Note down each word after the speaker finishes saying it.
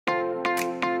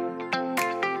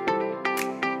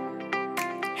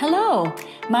Hello,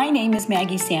 my name is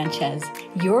Maggie Sanchez,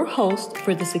 your host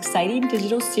for this exciting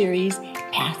digital series,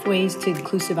 Pathways to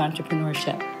Inclusive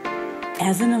Entrepreneurship.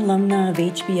 As an alumna of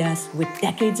HBS with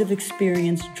decades of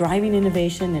experience driving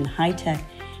innovation in high tech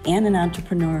and an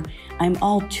entrepreneur, I'm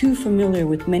all too familiar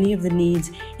with many of the needs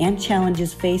and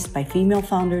challenges faced by female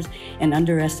founders and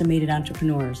underestimated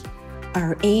entrepreneurs.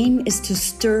 Our aim is to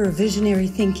stir visionary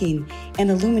thinking and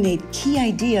illuminate key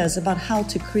ideas about how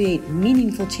to create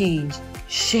meaningful change.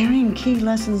 Sharing key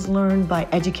lessons learned by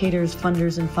educators,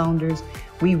 funders, and founders,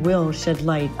 we will shed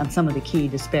light on some of the key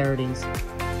disparities.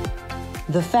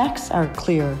 The facts are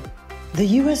clear. The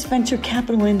U.S. venture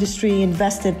capital industry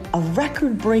invested a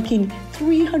record-breaking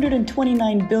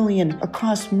 $329 billion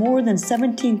across more than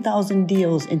 17,000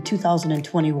 deals in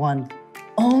 2021.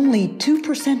 Only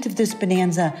 2% of this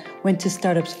bonanza went to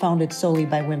startups founded solely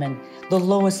by women, the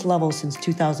lowest level since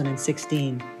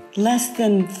 2016. Less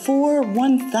than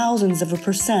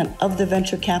 0.001% of the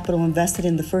venture capital invested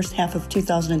in the first half of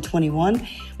 2021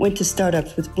 went to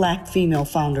startups with Black female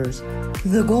founders.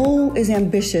 The goal is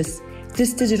ambitious.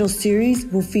 This digital series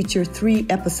will feature 3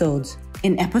 episodes.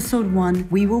 In episode 1,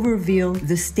 we will reveal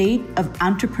the state of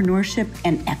entrepreneurship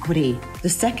and equity. The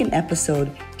second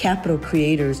episode, Capital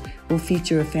Creators, will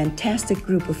feature a fantastic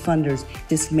group of funders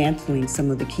dismantling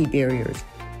some of the key barriers.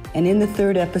 And in the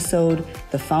third episode,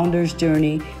 The Founder's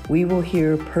Journey, we will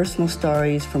hear personal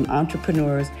stories from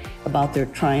entrepreneurs about their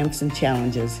triumphs and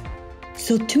challenges.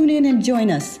 So tune in and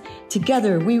join us.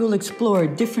 Together, we will explore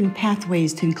different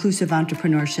pathways to inclusive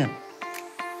entrepreneurship.